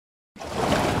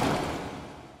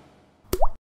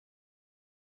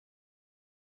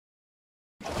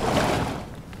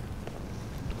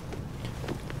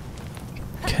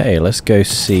Okay, let's go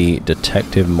see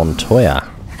Detective Montoya.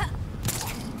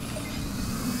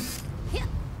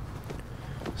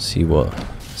 See what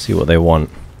they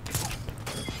want.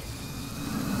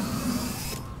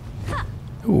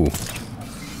 Ooh.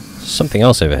 Something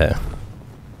else over here.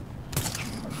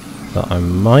 But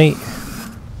I'm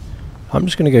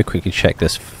just gonna go quickly check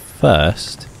this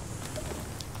first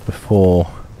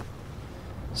before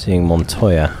seeing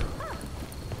Montoya.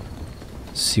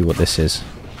 See what this is.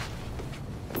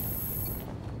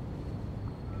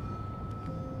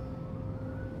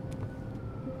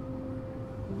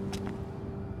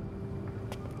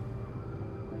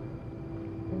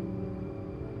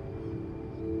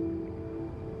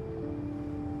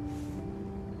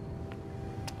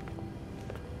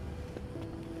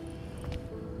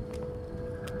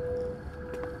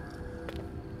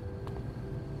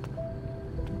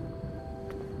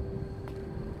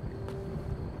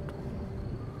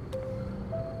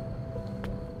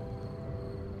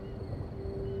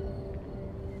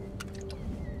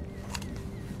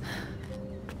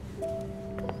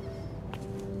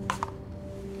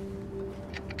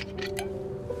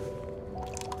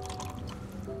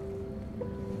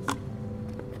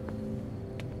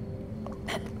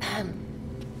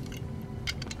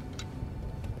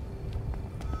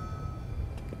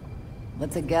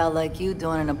 What's a gal like you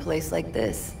doing in a place like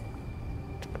this?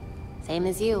 Same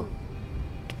as you.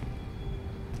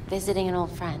 Visiting an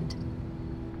old friend.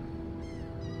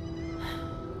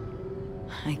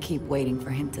 I keep waiting for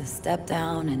him to step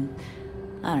down and,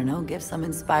 I don't know, give some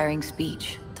inspiring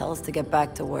speech. Tell us to get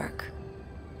back to work.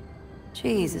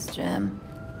 Jesus, Jim.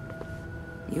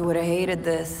 You would have hated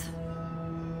this.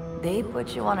 They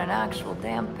put you on an actual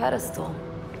damn pedestal.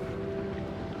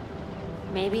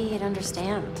 Maybe he'd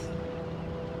understand.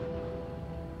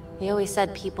 He always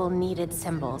said people needed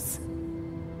symbols.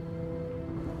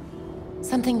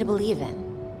 Something to believe in.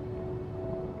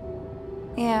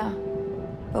 Yeah,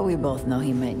 but we both know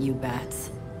he meant you bats.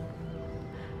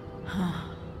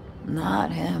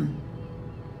 Not him.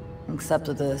 Except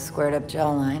with the squared up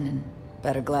jawline and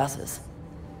better glasses.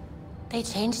 They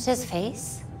changed his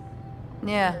face?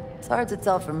 Yeah, it's hard to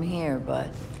tell from here,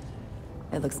 but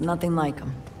it looks nothing like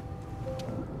him.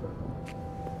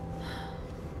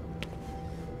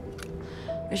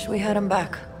 Wish we had him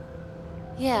back.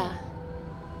 Yeah.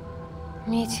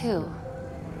 Me too.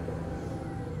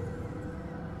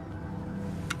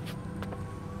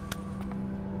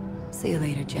 See you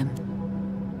later, Jim.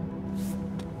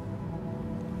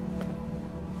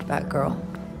 Batgirl.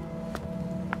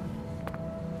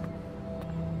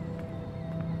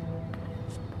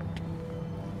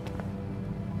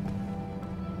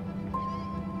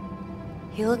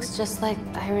 He looks just like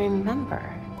I remember.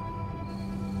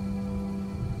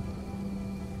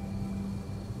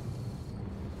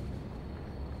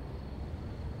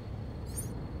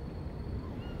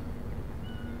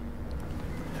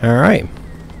 Alright.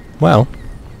 Well,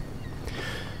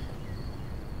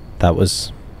 that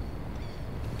was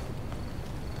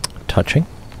touching.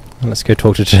 And let's go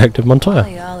talk to Detective Montoya.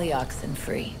 Ollie oxen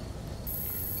free.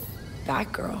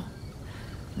 Batgirl.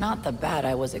 Not the bat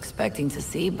I was expecting to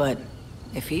see, but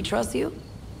if he trusts you,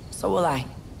 so will I.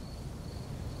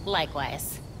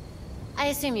 Likewise. I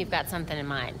assume you've got something in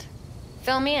mind.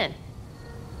 Fill me in.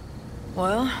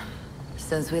 Well,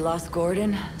 since we lost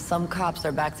Gordon, some cops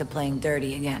are back to playing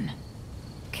dirty again.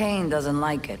 Kane doesn't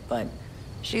like it, but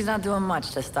she's not doing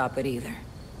much to stop it either.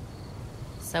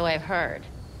 So I've heard.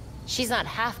 She's not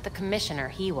half the commissioner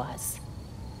he was.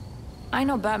 I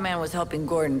know Batman was helping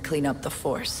Gordon clean up the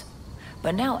force.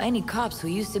 But now any cops who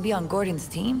used to be on Gordon's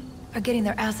team are getting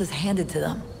their asses handed to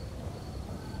them.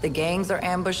 The gangs are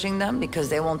ambushing them because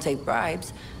they won't take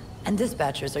bribes, and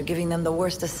dispatchers are giving them the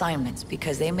worst assignments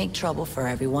because they make trouble for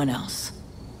everyone else.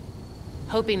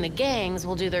 Hoping the gangs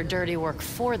will do their dirty work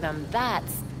for them,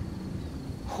 that's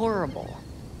horrible.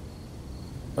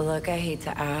 Look, I hate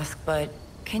to ask, but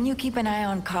can you keep an eye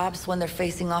on cops when they're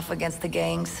facing off against the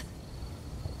gangs?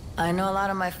 I know a lot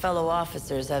of my fellow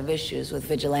officers have issues with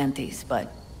vigilantes,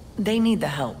 but they need the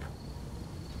help.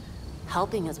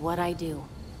 Helping is what I do.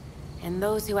 And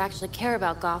those who actually care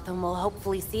about Gotham will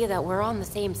hopefully see that we're on the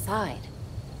same side.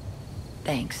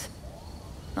 Thanks.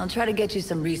 I'll try to get you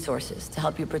some resources to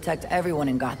help you protect everyone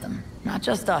in Gotham, not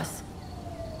just us.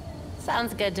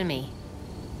 Sounds good to me.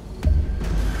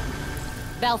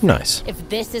 Belfry, Nice. if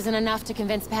this isn't enough to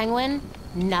convince Penguin,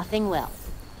 nothing will.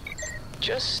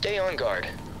 Just stay on guard.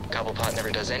 Cobblepot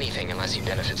never does anything unless he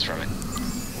benefits from it.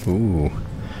 Ooh.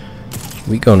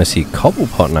 We gonna see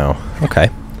Cobblepot now. Okay.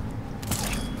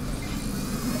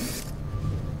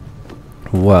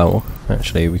 Well,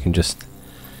 actually we can just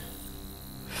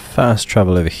fast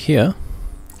travel over here.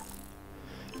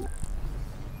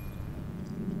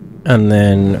 And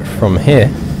then from here,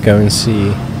 go and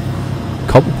see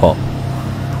Cobblepot.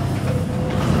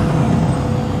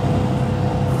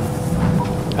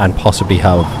 And possibly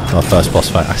have our first boss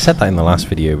fight. I said that in the last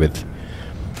video with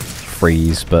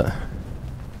Freeze, but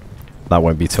that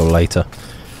won't be till later.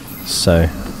 So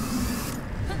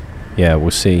yeah,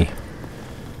 we'll see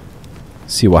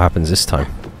what happens this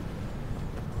time.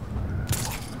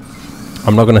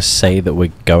 I'm not going to say that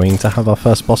we're going to have our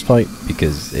first boss fight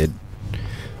because it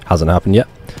hasn't happened yet,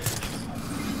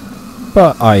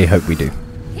 but I hope we do,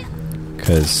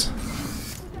 because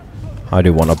I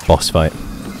do want a boss fight.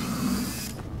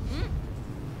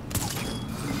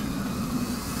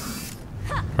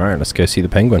 Alright, let's go see the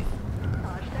penguin.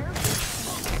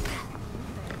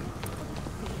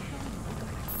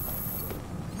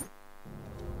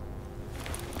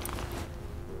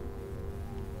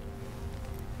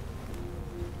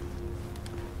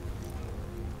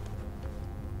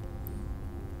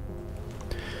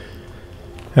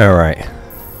 Alright,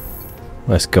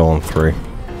 let's go on through.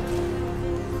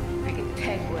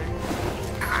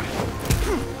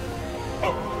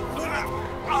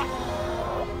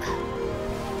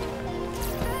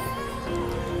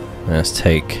 Let's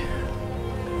take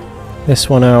this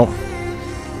one out.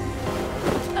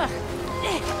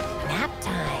 Nap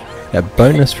time. A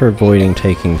bonus for avoiding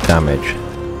taking damage.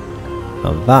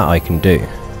 Now that I can do.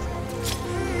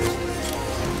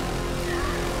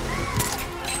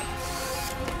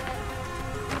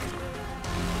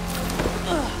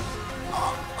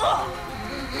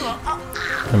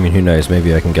 I mean, who knows,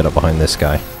 maybe I can get up behind this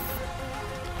guy.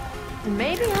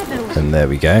 Maybe I've been. And there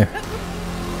we go.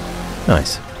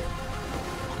 Nice.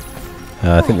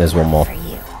 I think there's one more.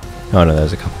 Oh no,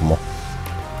 there's a couple more.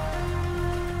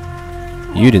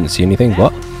 You didn't see anything?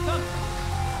 What?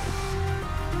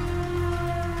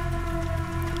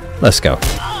 Let's go.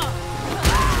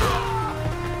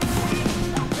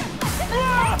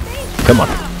 Come on,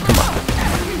 come on.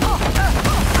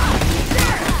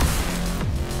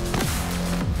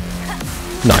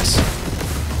 Nice.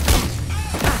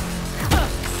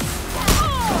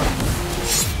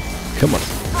 Come on.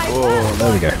 Oh,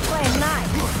 there we go.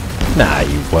 Nah,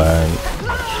 you weren't.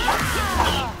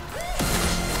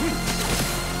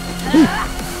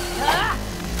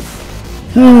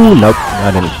 Ooh, nope.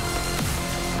 I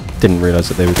didn't realise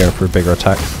that they were going for a bigger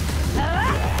attack.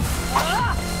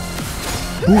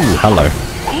 Ooh, hello.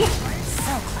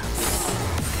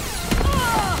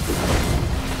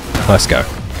 Let's go.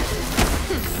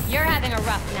 You're having a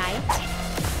rough night.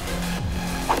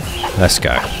 Let's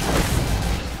go.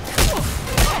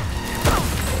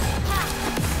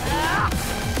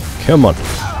 Come on.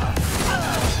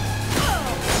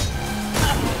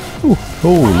 Ooh,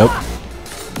 oh, nope.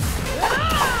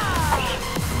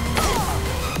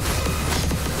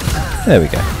 There we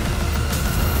go.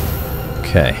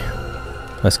 Okay.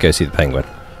 Let's go see the penguin.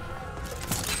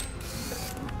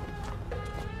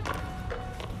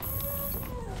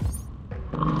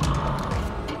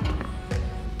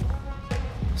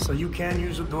 So you can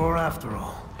use a door after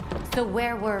all. So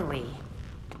where were we?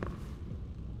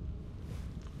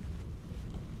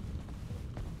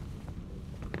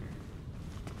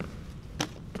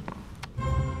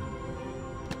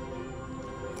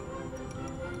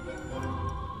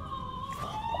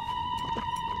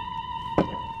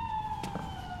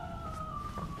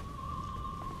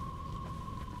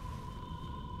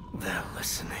 They're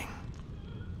listening.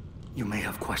 You may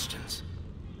have questions,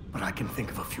 but I can think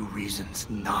of a few reasons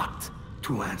not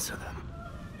to answer them.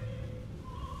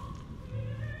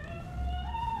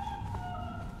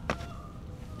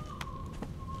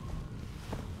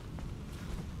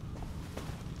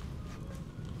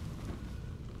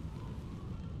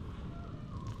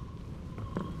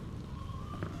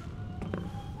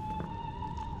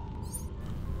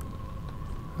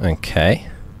 Okay.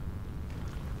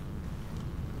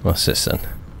 What's this then?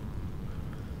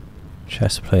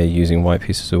 Chess player using white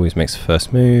pieces always makes the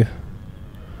first move.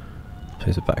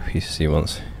 Plays a black piece as he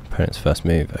wants opponent's first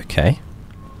move. Okay.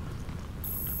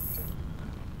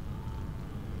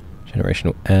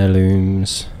 Generational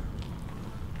heirlooms.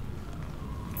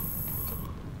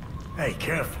 Hey,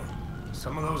 careful.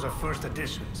 Some of those are first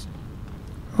editions.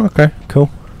 Okay, cool.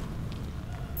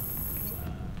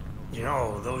 You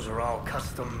know, those are all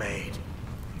custom made.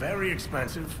 Very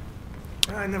expensive.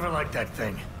 I never liked that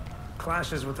thing.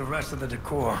 Clashes with the rest of the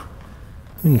decor.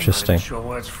 Interesting. Not even sure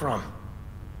where it's from.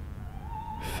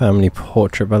 Family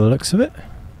portrait by the looks of it.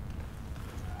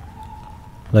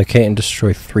 Locate and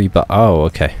destroy 3 but oh,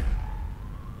 okay.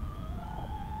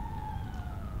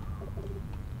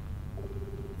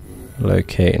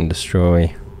 Locate and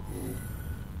destroy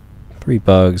 3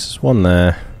 bugs. There's one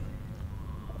there.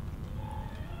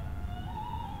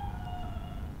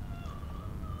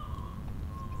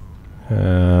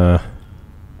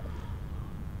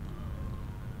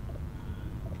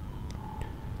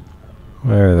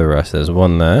 Where are the rest? There's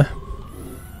one there.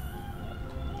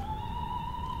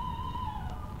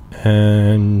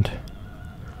 And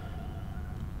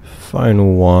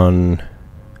final one.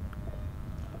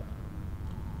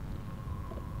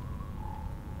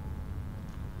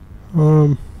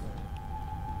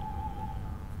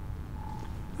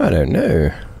 I don't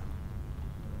know.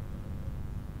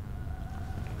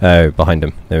 Oh, behind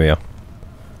him. There we are.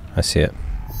 I see it.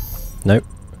 Nope.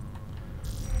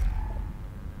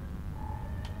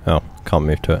 Oh, can't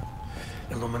move to it.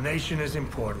 Illumination is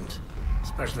important,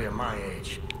 especially at my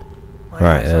age. My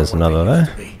Right, eyes there's aren't what another they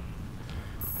used there. to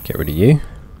be. Get rid of you.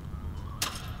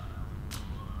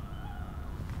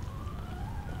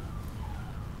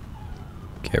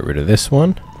 Get rid of this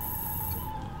one.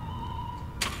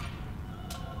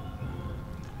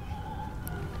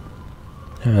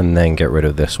 And then get rid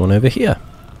of this one over here.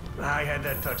 I had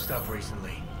that touched up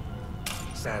recently.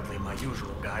 Sadly, my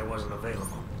usual guy wasn't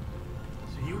available.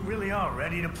 So you really are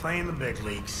ready to play in the big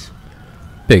leagues.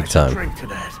 Big I should time. drink to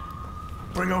that.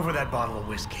 Bring over that bottle of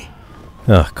whiskey.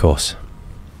 Oh, of course.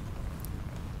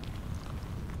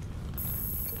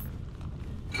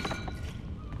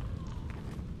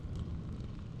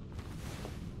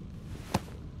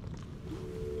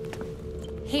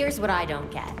 Here's what I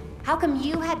don't get. How come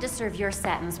you had to serve your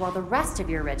sentence while the rest of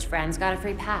your rich friends got a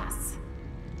free pass?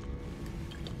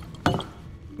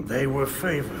 They were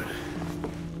favored.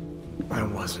 I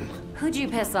wasn't. Who'd you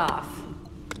piss off?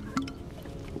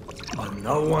 But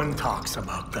no one talks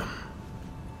about them.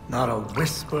 Not a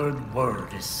whispered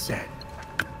word is said.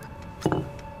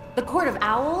 The Court of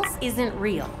Owls isn't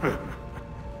real.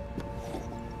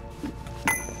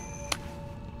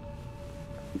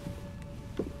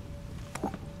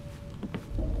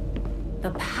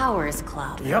 The Powers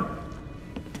Club. Yep.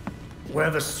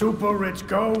 Where the super rich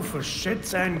go for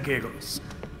shits and giggles.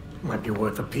 Might be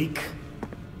worth a peek.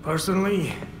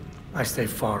 Personally, I stay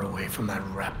far away from that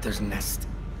raptor's nest.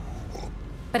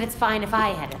 But it's fine if I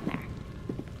head in there.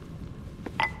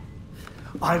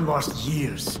 I lost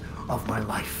years of my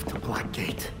life to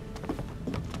Blackgate.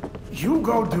 You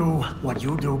go do what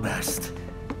you do best.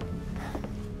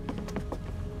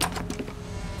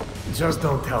 Just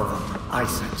don't tell them I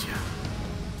sent you.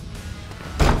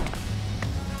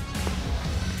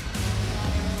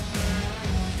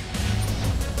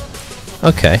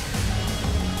 Okay.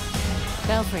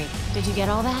 Belfry, did you get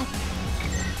all that?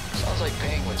 Sounds like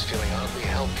Penguin's feeling oddly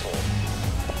helpful.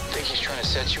 Think he's trying to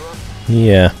set you up?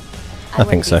 Yeah, I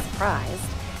think so. wouldn't be surprised.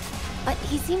 But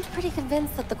he seemed pretty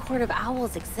convinced that the Court of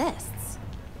Owls exists.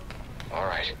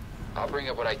 Alright. I'll bring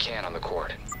up what I can on the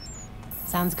court.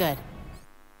 Sounds good.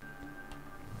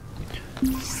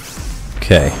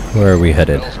 Okay, where are we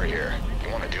headed? Over here.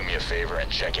 You want to do me a favor and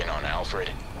check in on Alfred?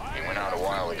 He went out a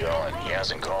while ago and he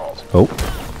hasn't called. Oh,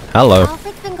 hello.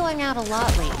 Alfred's been going out a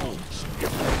lot lately.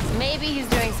 Maybe he's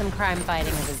doing some crime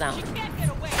fighting of his own.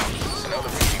 Another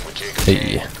meeting with Jacob.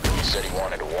 Hey. He said he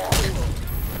wanted to walk.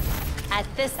 At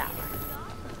this hour.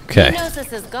 Okay. He knows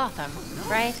this is Gotham,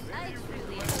 right?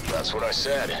 That's what I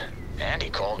said. And he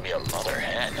called me a mother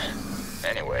hen.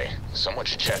 Anyway, someone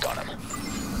should check on him.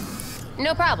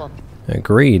 No problem.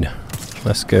 Agreed.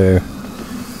 Let's go.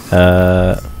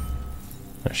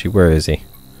 Actually, where is he?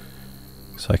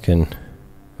 So I can...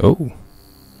 Oh.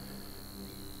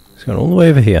 He's gone all the way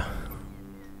over here.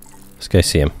 Let's go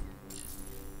see him.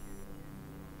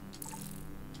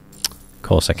 Of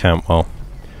course I can't while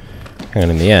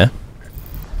hanging in the air.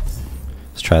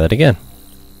 Let's try that again.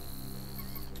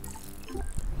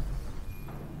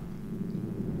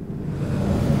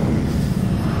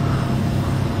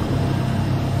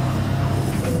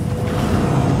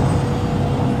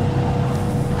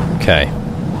 Okay.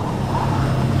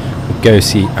 We'll go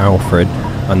see Alfred,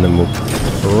 and then we'll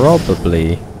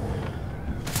probably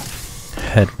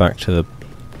head back to the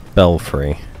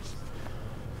Belfry.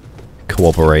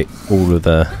 Corroborate all of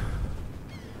the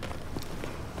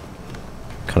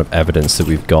kind of evidence that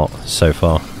we've got so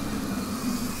far.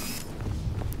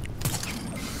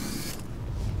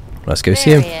 Let's go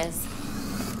see him. There he is.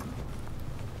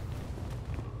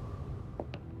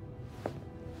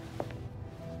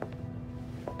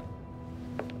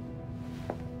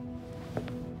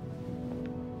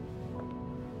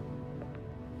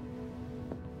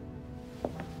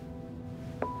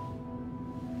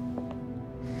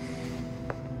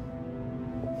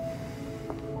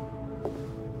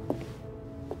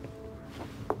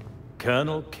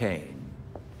 Colonel Kane.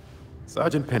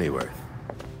 Sergeant Pennyworth.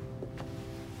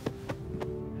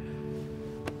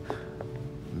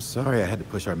 I'm sorry I had to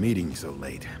push our meeting so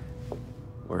late.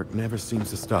 Work never seems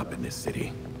to stop in this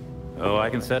city. Oh, I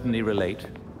can certainly relate.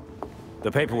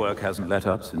 The paperwork hasn't let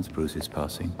up since Bruce's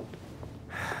passing.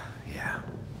 Yeah.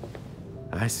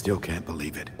 I still can't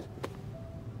believe it.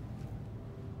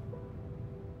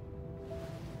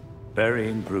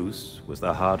 Burying Bruce was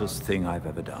the hardest thing I've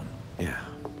ever done. Yeah.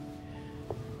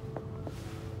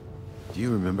 Do you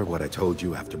remember what I told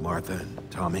you after Martha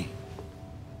and Tommy?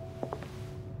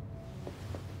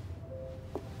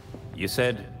 You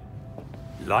said,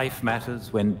 life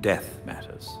matters when death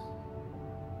matters.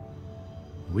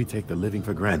 We take the living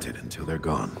for granted until they're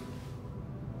gone.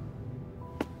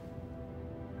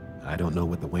 I don't know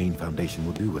what the Wayne Foundation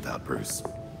will do without Bruce.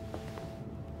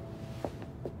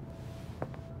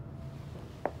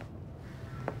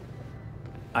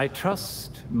 I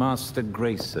trust Master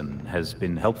Grayson has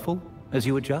been helpful as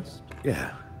you adjust?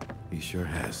 Yeah, he sure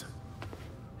has.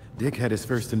 Dick had his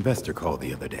first investor call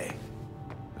the other day.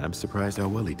 I'm surprised how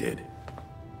well he did.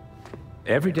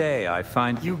 Every day I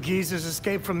find... You geezers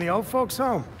escaped from the old folks'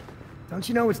 home. Don't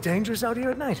you know it's dangerous out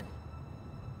here at night?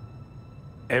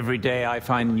 Every day I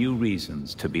find new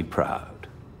reasons to be proud.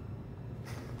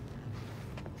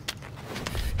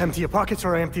 Empty your pockets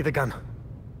or I empty the gun.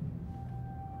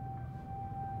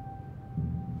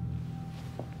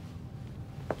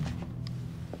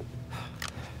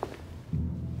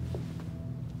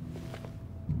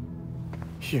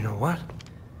 You know what?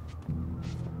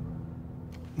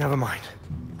 Never mind.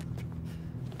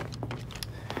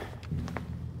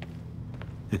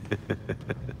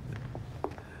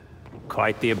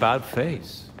 Quite the about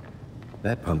face.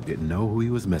 That punk didn't know who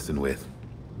he was messing with.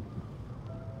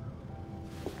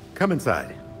 Come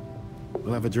inside.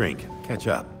 We'll have a drink, catch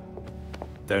up.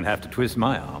 Don't have to twist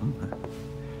my arm.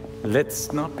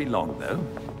 Let's not be long, though.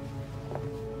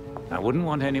 I wouldn't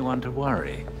want anyone to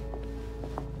worry.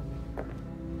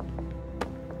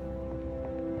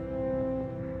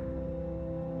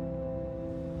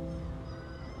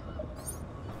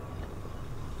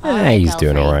 He's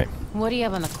doing alright. What do you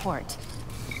have on the court?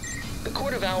 The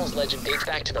Court of Owls legend dates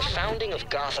back to the founding of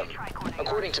Gotham.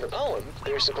 According to the poem,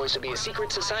 there's supposed to be a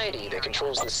secret society that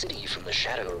controls the city from the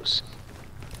shadows.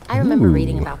 I remember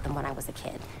reading about them when I was a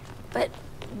kid. But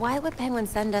why would Penguin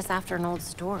send us after an old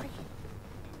story?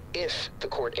 If the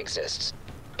court exists,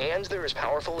 and they're as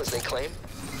powerful as they claim,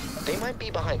 they might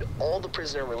be behind all the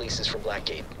prisoner releases from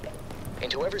Blackgate.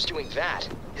 And whoever's doing that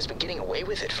has been getting away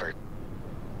with it for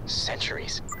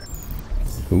centuries.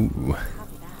 Ooh.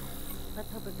 Copy that.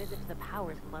 Let's hope a visit to the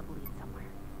Powers Club leads somewhere.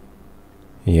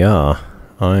 Yeah,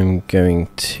 I'm going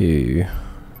to...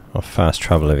 I'll fast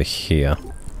travel over here.